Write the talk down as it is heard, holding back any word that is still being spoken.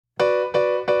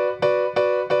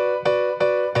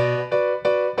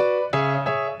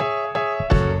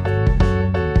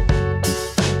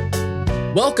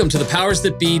Welcome to the Powers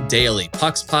That Be Daily,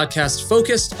 Puck's podcast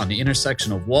focused on the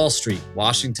intersection of Wall Street,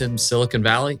 Washington, Silicon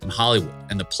Valley, and Hollywood,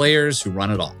 and the players who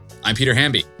run it all. I'm Peter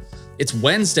Hamby. It's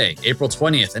Wednesday, April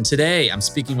 20th, and today I'm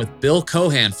speaking with Bill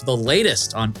Cohan for the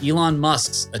latest on Elon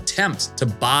Musk's attempt to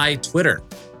buy Twitter.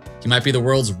 He might be the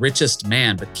world's richest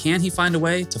man, but can he find a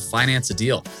way to finance a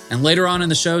deal? And later on in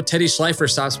the show, Teddy Schleifer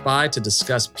stops by to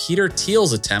discuss Peter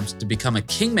Thiel's attempt to become a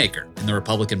kingmaker in the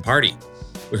Republican Party.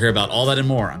 We'll hear about all that and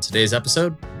more on today's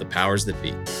episode of The Powers That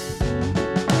Be.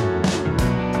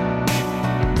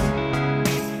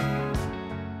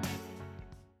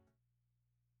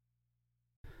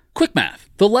 Quick math.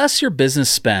 The less your business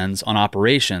spends on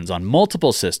operations, on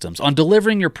multiple systems, on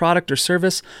delivering your product or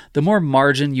service, the more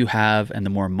margin you have and the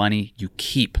more money you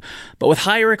keep. But with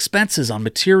higher expenses on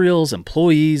materials,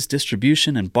 employees,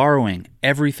 distribution, and borrowing,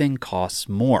 everything costs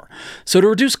more. So to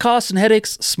reduce costs and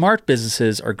headaches, smart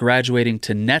businesses are graduating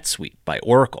to NetSuite by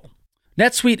Oracle.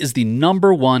 NetSuite is the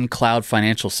 #1 cloud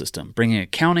financial system, bringing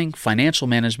accounting, financial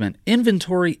management,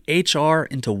 inventory, HR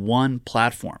into one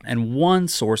platform and one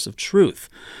source of truth.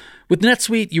 With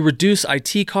NetSuite, you reduce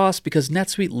IT costs because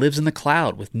NetSuite lives in the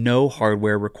cloud with no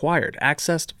hardware required,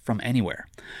 accessed from anywhere.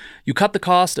 You cut the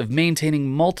cost of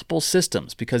maintaining multiple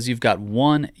systems because you've got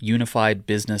one unified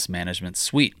business management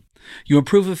suite. You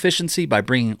improve efficiency by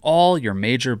bringing all your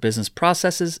major business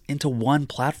processes into one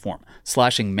platform,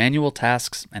 slashing manual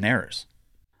tasks and errors.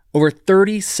 Over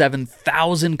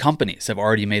 37,000 companies have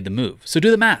already made the move. So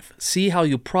do the math. See how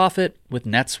you profit with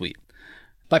NetSuite.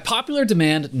 By popular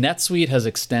demand, NetSuite has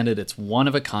extended its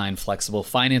one-of-a-kind flexible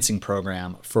financing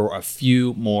program for a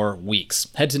few more weeks.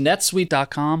 Head to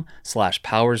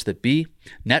netsuite.com/powersthatbe,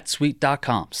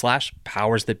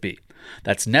 netsuite.com/powersthatbe.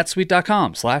 That's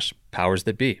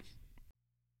netsuite.com/powersthatbe.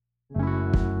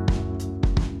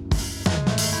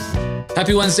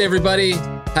 Happy Wednesday, everybody.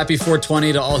 Happy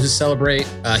 420 to all who celebrate.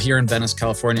 Here in Venice,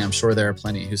 California, I'm sure there are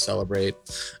plenty who celebrate.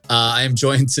 I am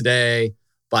joined today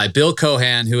by Bill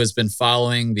Cohan, who has been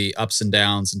following the ups and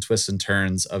downs and twists and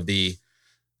turns of the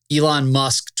Elon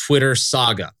Musk Twitter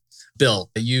saga. Bill,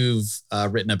 you've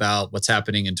written about what's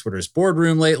happening in Twitter's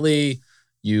boardroom lately.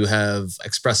 You have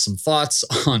expressed some thoughts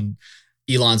on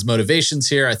Elon's motivations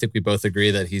here. I think we both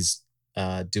agree that he's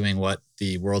doing what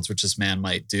the world's richest man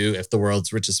might do if the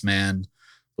world's richest man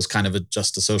was kind of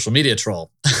just a social media troll,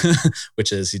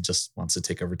 which is he just wants to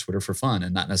take over Twitter for fun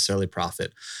and not necessarily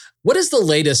profit. What is the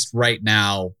latest right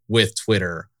now with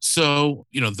Twitter? So,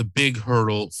 the big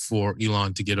hurdle for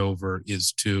Elon to get over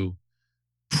is to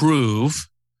prove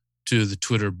to the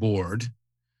Twitter board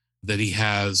that he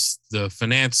has the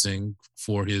financing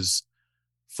for his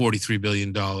 $43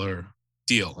 billion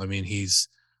deal. I mean, he's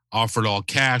offered all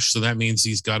cash, so that means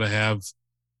he's got to have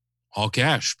all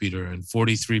cash, Peter, and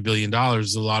 $43 billion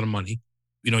is a lot of money.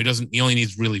 He only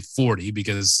needs really 40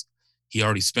 because he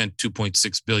already spent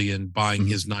 $2.6 billion buying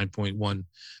his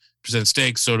 9.1%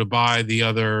 stake. So to buy the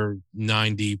other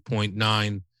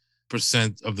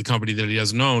 90.9% of the company that he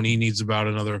doesn't own, he needs about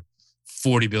another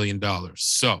 $40 billion.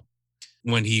 So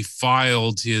when he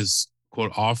filed his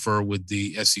quote offer with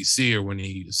the SEC, or when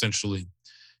he essentially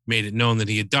made it known that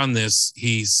he had done this,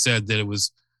 he said that it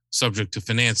was subject to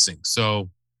financing.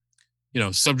 So,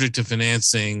 subject to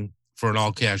financing for an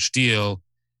all-cash deal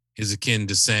is akin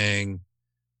to saying,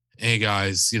 hey,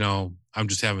 guys, I'm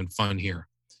just having fun here.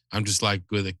 I'm just like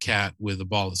with a cat with a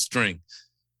ball of string.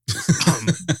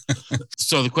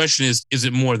 So the question is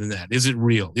it more than that? Is it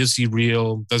real? Is he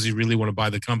real? Does he really want to buy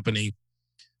the company?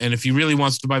 And if he really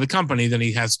wants to buy the company, then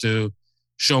he has to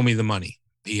show me the money.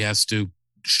 He has to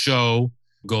show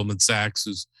Goldman Sachs,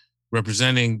 who's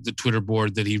representing the Twitter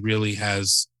board, that he really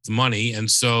has the money.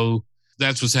 And so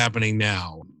that's what's happening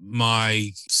now.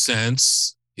 My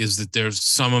sense is that there's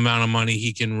some amount of money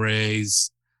he can raise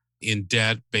in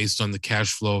debt based on the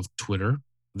cash flow of Twitter.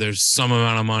 There's some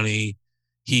amount of money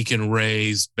he can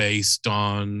raise based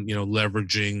on,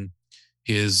 leveraging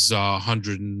his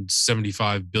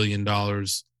 $175 billion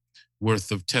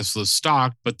worth of Tesla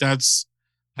stock. But that's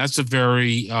a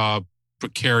very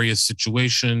precarious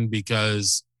situation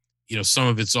because, some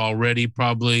of it's already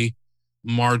probably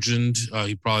margined.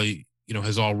 He probably,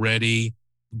 has already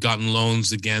gotten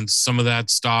loans against some of that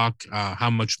stock. How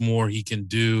much more he can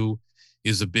do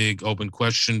is a big open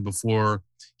question before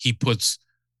he puts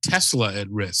Tesla at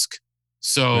risk.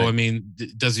 So, right. I mean,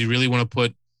 does he really want to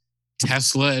put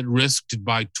Tesla at risk to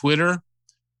buy Twitter?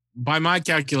 By my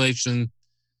calculation,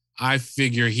 I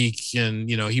figure he can,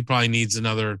 he probably needs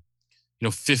another,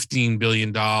 $15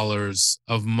 billion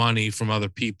of money from other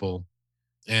people.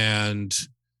 And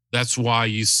that's why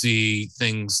you see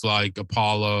things like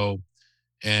Apollo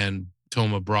and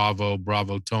Thoma Bravo,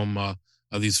 Bravo Thoma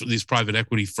these private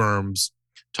equity firms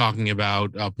talking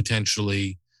about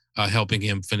potentially helping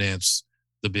him finance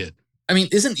the bid. I mean,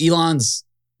 isn't Elon's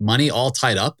money all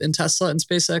tied up in Tesla and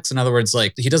SpaceX? In other words,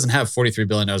 like he doesn't have $43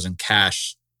 billion in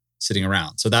cash sitting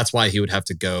around. So that's why he would have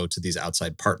to go to these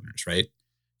outside partners, right?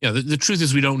 Yeah, the truth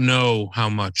is we don't know how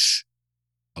much.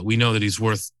 We know that he's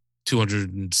worth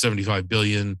 $275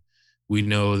 billion. We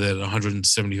know that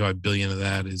 $175 billion of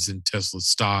that is in Tesla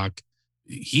stock.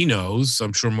 He knows,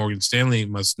 I'm sure Morgan Stanley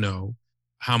must know,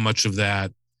 how much of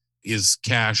that is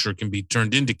cash or can be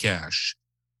turned into cash.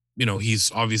 You know,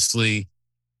 he's obviously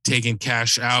taken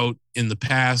cash out in the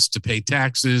past to pay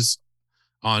taxes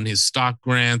on his stock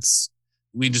grants.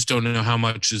 We just don't know how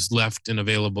much is left and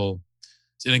available.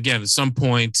 And again, at some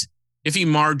point, if he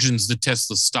margins the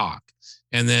Tesla stock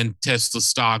and then Tesla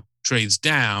stock trades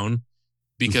down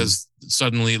because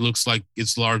suddenly it looks like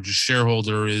its largest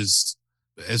shareholder has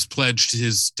pledged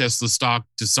his Tesla stock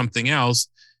to something else.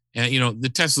 And, you know, the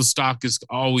Tesla stock is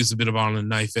always a bit of on a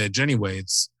knife edge anyway.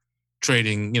 It's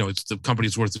trading, you know, it's the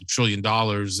company's worth $1 trillion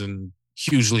and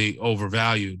hugely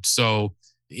overvalued. So,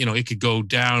 you know, it could go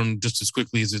down just as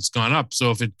quickly as it's gone up.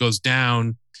 So if it goes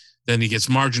down, then he gets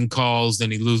margin calls,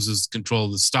 then he loses control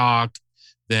of the stock.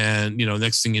 Then, you know,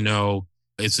 next thing you know,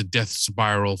 it's a death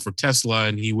spiral for Tesla,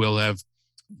 and he will have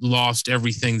lost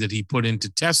everything that he put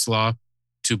into Tesla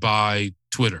to buy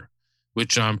Twitter,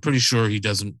 which I'm pretty sure he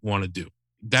doesn't want to do.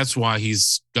 That's why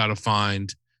he's got to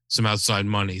find some outside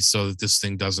money so that this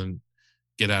thing doesn't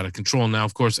get out of control. Now,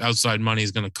 of course, outside money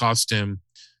is going to cost him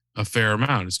a fair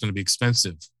amount. It's going to be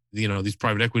expensive. You know, these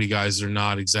private equity guys are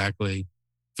not exactly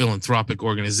philanthropic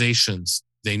organizations.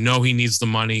 They know he needs the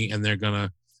money, and they're going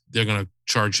to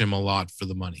charge him a lot for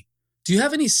the money. Do you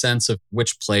have any sense of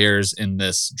which players in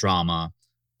this drama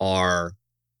are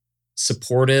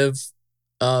supportive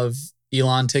of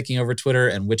Elon taking over Twitter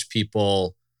and which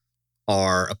people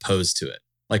are opposed to it?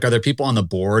 Like, are there people on the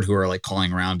board who are like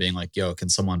calling around being like, yo, can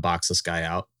someone box this guy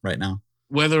out right now?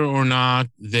 Whether or not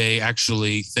they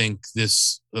actually think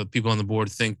this, people on the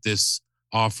board think this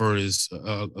offer is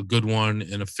a good one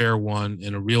and a fair one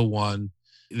and a real one,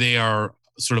 they are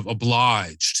sort of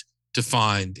obliged to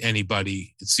find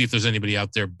anybody, see if there's anybody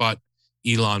out there but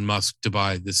Elon Musk to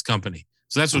buy this company.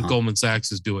 So that's what Goldman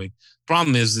Sachs is doing.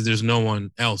 Problem is that there's no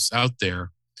one else out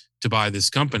there to buy this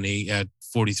company at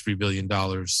 $43 billion.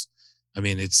 I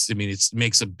mean, it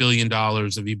makes $1 billion of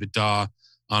EBITDA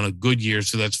on a good year.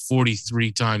 So that's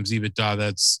 43 times EBITDA.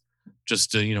 That's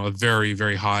just a very,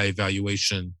 very high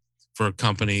valuation for a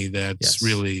company that's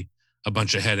really a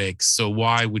bunch of headaches. So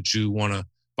why would you want to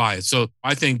buy it? So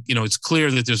I think, it's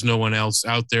clear that there's no one else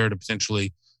out there to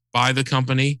potentially buy the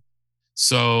company.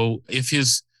 So if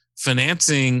his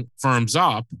financing firms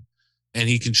up and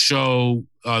he can show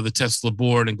the Tesla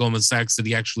board and Goldman Sachs that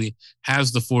he actually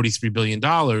has the $43 billion,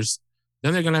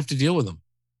 then they're going to have to deal with him.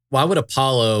 Why would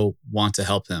Apollo want to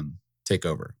help him take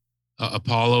over?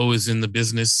 Apollo is in the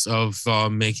business of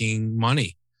making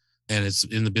money, and it's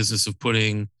in the business of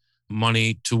putting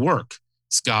money to work.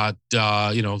 It's got,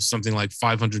 something like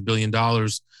 $500 billion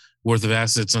worth of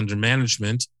assets under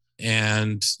management.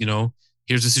 And,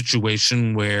 here's a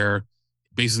situation where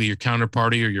basically your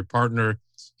counterparty or your partner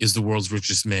is the world's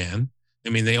richest man. I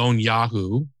mean, they own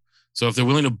Yahoo. So if they're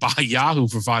willing to buy Yahoo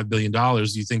for $5 billion,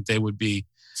 you think they would be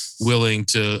willing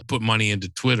to put money into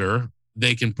Twitter?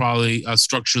 They can probably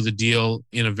structure the deal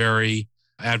in a very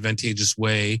advantageous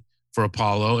way for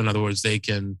Apollo. In other words, they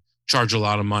can charge a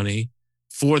lot of money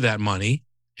for that money,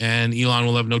 and Elon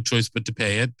will have no choice but to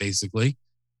pay it, basically,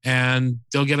 and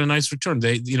they'll get a nice return.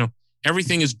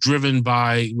 Everything is driven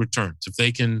by returns. If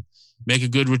they can make a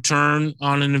good return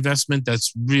on an investment,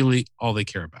 that's really all they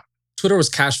care about. Twitter was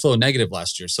cash flow negative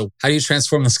last year. So how do you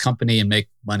transform this company and make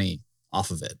money off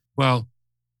of it? Well,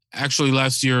 actually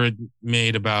last year it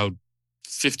made about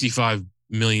 $55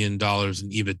 million in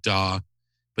EBITDA,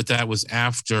 but that was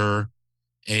after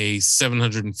a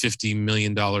 $750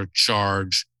 million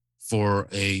charge for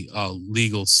a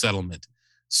legal settlement.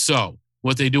 So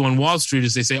what they do on Wall Street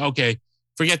is they say, okay,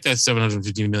 forget that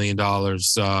 $750 million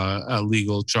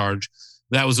legal charge.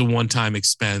 That was a one-time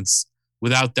expense.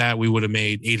 Without that, we would have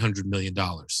made $800 million.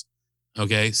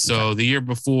 Okay, so the year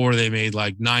before they made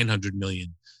like $900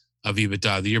 million of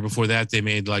EBITDA. The year before that, they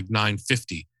made like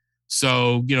 $950.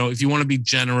 So, if you want to be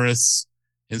generous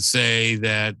and say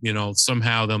that,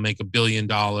 somehow they'll make $1 billion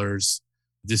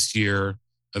this year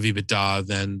of EBITDA,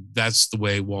 then that's the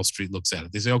way Wall Street looks at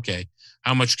it. They say, okay,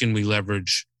 how much can we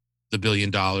leverage the $1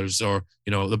 billion, or,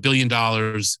 the $1 billion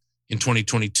in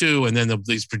 2022? And then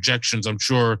these projections, I'm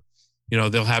sure,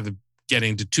 they'll have it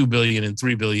getting to $2 billion and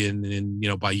 $3 billion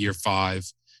in, by year 5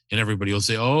 And everybody will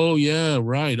say, oh, yeah,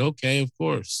 right. Okay, of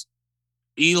course.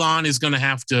 Elon is going to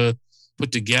have to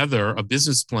put together a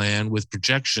business plan with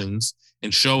projections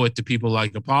and show it to people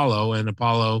like Apollo. And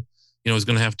Apollo, is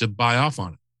going to have to buy off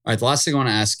on it. All right. The last thing I want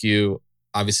to ask you,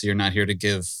 obviously you're not here to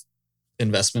give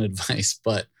investment advice,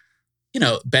 but,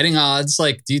 betting odds,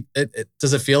 like,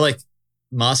 does it feel like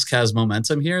Musk has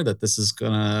momentum here that this is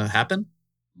going to happen?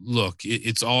 Look,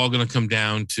 it's all going to come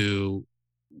down to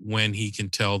when he can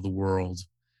tell the world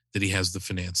that he has the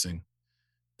financing.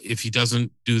 If he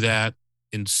doesn't do that,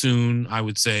 and soon, I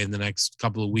would say in the next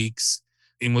couple of weeks,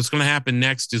 and what's going to happen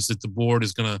next is that the board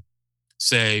is going to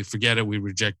say, forget it, we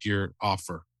reject your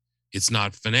offer. It's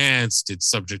not financed, it's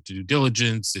subject to due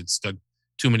diligence, it's got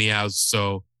too many outs,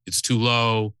 so it's too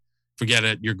low, forget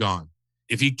it, you're gone.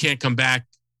 If he can't come back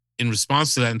in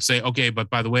response to that and say, okay, but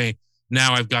by the way,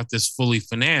 now I've got this fully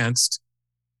financed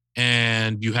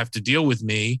and you have to deal with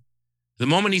me. The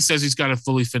moment he says he's got it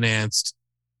fully financed,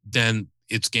 then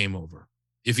it's game over.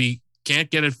 If he can't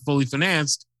get it fully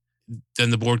financed, then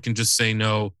the board can just say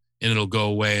no and it'll go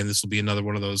away. And this will be another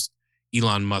one of those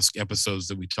Elon Musk episodes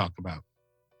that we talk about.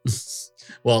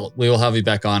 Well, we will have you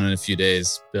back on in a few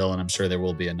days, Bill, and I'm sure there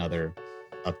will be another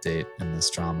update in this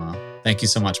drama. Thank you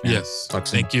so much, man. Yes. Talk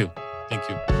soon. Thank you. Thank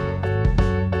you.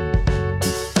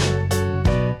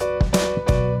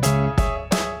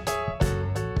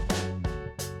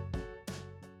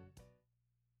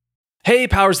 Hey,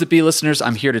 Powers That Be listeners,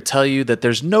 I'm here to tell you that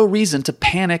there's no reason to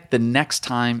panic the next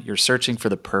time you're searching for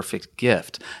the perfect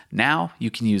gift. Now you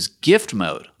can use gift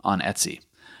mode on Etsy.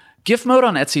 Gift mode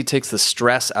on Etsy takes the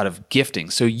stress out of gifting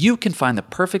so you can find the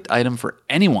perfect item for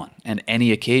anyone and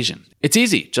any occasion. It's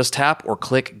easy. Just tap or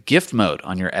click gift mode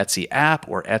on your Etsy app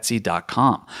or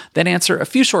Etsy.com. Then answer a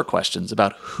few short questions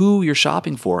about who you're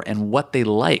shopping for and what they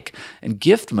like. And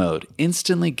gift mode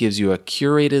instantly gives you a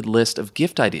curated list of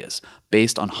gift ideas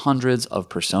based on hundreds of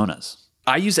personas.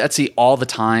 I use Etsy all the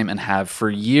time and have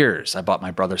for years. I bought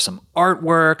my brother some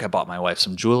artwork. I bought my wife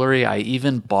some jewelry. I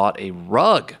even bought a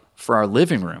rug for our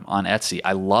living room on Etsy.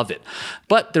 I love it.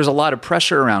 But there's a lot of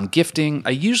pressure around gifting. I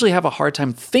usually have a hard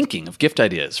time thinking of gift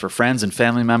ideas for friends and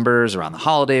family members around the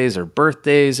holidays or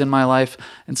birthdays in my life.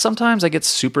 And sometimes I get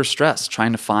super stressed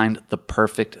trying to find the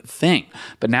perfect thing.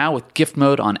 But now with gift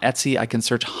mode on Etsy, I can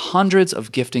search hundreds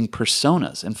of gifting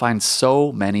personas and find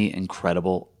so many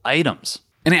incredible items.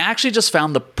 And I actually just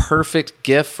found the perfect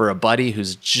gift for a buddy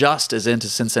who's just as into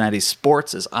Cincinnati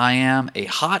sports as I am, a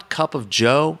hot cup of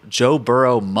Joe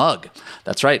Burrow mug.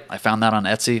 That's right, I found that on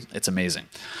Etsy. It's amazing.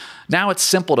 Now it's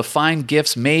simple to find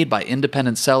gifts made by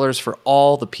independent sellers for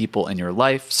all the people in your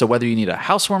life. So whether you need a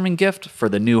housewarming gift for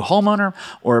the new homeowner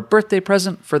or a birthday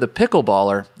present for the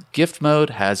pickleballer, Gift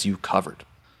Mode has you covered.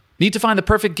 Need to find the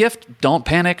perfect gift? Don't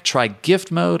panic. Try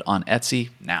Gift Mode on Etsy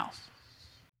now.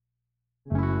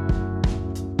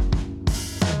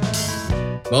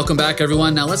 Welcome back,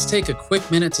 everyone. Now let's take a quick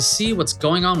minute to see what's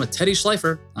going on with Teddy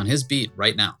Schleifer on his beat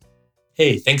right now.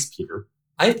 Hey, thanks, Peter.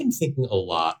 I've been thinking a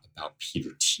lot about Peter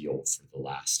Thiel for the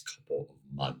last couple of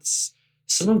months.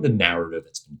 Some of the narrative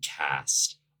that's been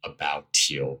cast about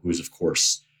Thiel, who is, of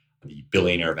course, the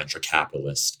billionaire venture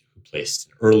capitalist who placed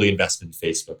an early investment in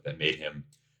Facebook that made him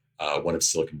one of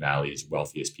Silicon Valley's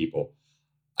wealthiest people.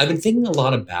 I've been thinking a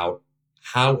lot about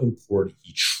how important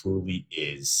he truly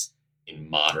is in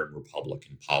modern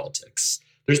Republican politics.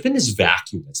 There's been this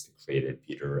vacuum that's been created,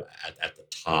 Peter, at the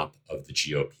top of the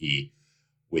GOP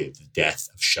with the death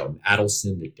of Sheldon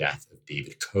Adelson, the death of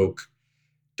David Koch.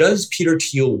 Does Peter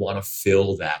Thiel want to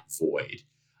fill that void?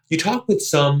 You talk with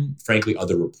some, frankly,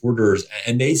 other reporters,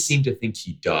 and they seem to think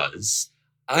he does.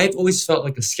 I've always felt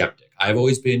like a skeptic. I've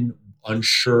always been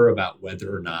unsure about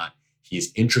whether or not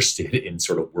he's interested in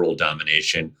sort of world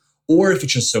domination, or if it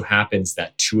just so happens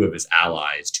that two of his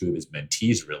allies, two of his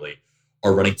mentees really,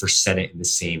 are running for Senate in the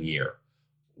same year.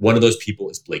 One of those people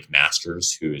is Blake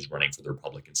Masters, who is running for the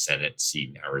Republican Senate seat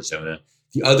in Arizona.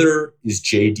 The other is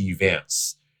J.D.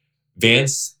 Vance.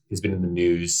 Vance has been in the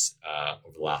news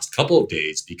over the last couple of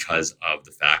days because of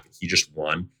the fact that he just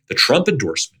won the Trump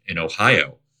endorsement in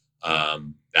Ohio.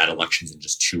 That election's in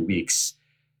just 2 weeks.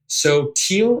 So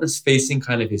Thiel is facing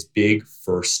kind of his big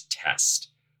first test,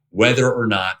 whether or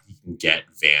not he can get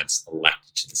Vance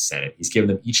elected to the Senate. He's given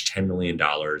them each $10 million,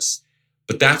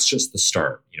 but that's just the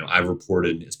start. You know, I've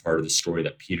reported as part of the story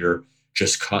that Peter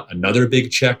just cut another big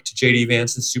check to J.D.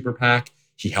 Vance's super PAC.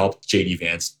 He helped J.D.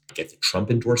 Vance get the Trump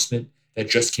endorsement that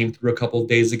just came through a couple of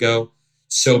days ago.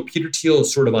 So Peter Thiel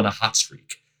is sort of on a hot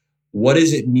streak. What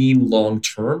does it mean long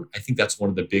term? I think that's one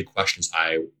of the big questions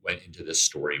I went into this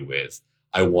story with.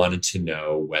 I wanted to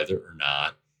know whether or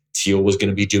not Thiel was going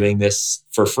to be doing this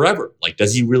for forever. Like,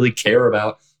 does he really care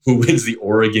about who wins the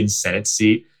Oregon Senate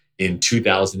seat in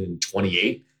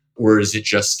 2028? Or is it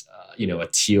just, a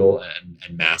Thiel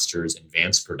and Masters and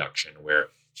Vance production where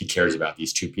he cares about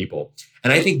these two people?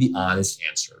 And I think the honest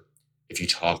answer, if you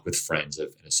talk with friends and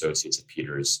associates of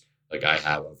Peter's, like I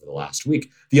have over the last week,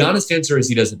 the honest answer is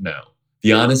he doesn't know.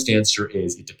 The honest answer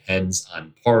is it depends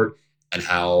on part and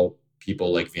how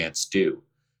people like Vance do.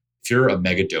 If you're a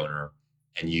mega donor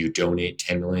and you donate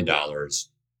 $10 million, or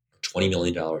 $20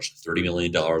 million, or $30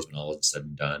 million when all is said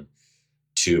and done,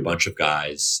 to a bunch of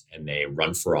guys and they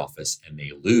run for office and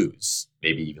they lose,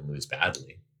 maybe even lose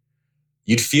badly,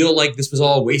 you'd feel like this was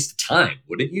all a waste of time,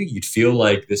 wouldn't you? You'd feel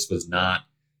like this was not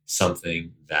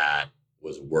something that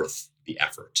was worth the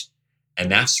effort.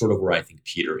 And that's sort of where I think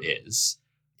Peter is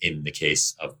in the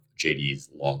case of JD's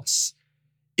loss.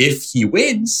 If he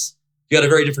wins, you got a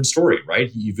very different story,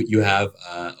 right? You have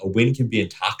a win can be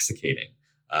intoxicating,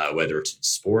 whether it's in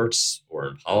sports or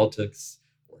in politics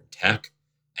or in tech.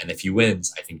 And if he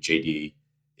wins, I think JD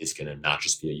is going to not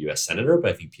just be a U.S. Senator,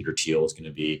 but I think Peter Thiel is going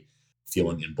to be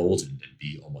feeling emboldened and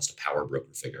be almost a power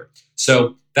broker figure.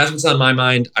 So that's what's on my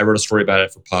mind. I wrote a story about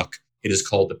it for Puck. It is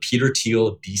called the Peter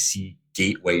Thiel DC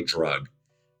Gateway Drug.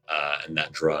 And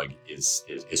that drug is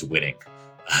winning.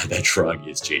 That drug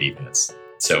is JD Vance.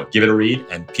 So give it a read.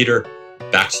 And Peter,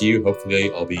 back to you.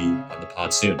 Hopefully I'll be on the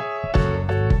pod soon.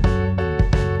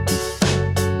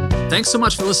 Thanks so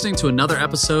much for listening to another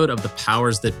episode of The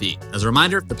Powers That Be. As a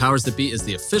reminder, The Powers That Be is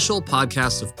the official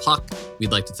podcast of Puck.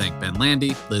 We'd like to thank Ben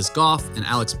Landy, Liz Goff, and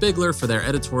Alex Bigler for their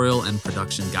editorial and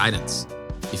production guidance.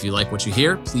 If you like what you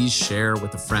hear, please share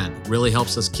with a friend. It really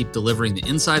helps us keep delivering the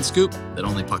inside scoop that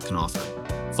only Puck can offer.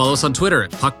 Follow us on Twitter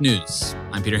at Puck News.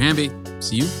 I'm Peter Hamby.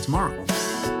 See you tomorrow.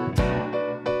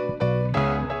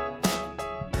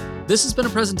 This has been a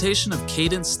presentation of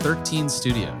Cadence 13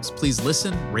 Studios. Please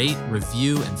listen, rate,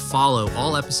 review, and follow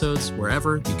all episodes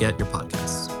wherever you get your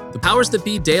podcasts. The Powers That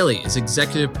Be Daily is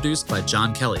executive produced by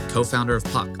John Kelly, co-founder of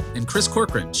Puck, and Chris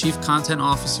Corcoran, chief content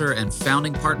officer and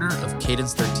founding partner of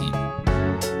Cadence 13.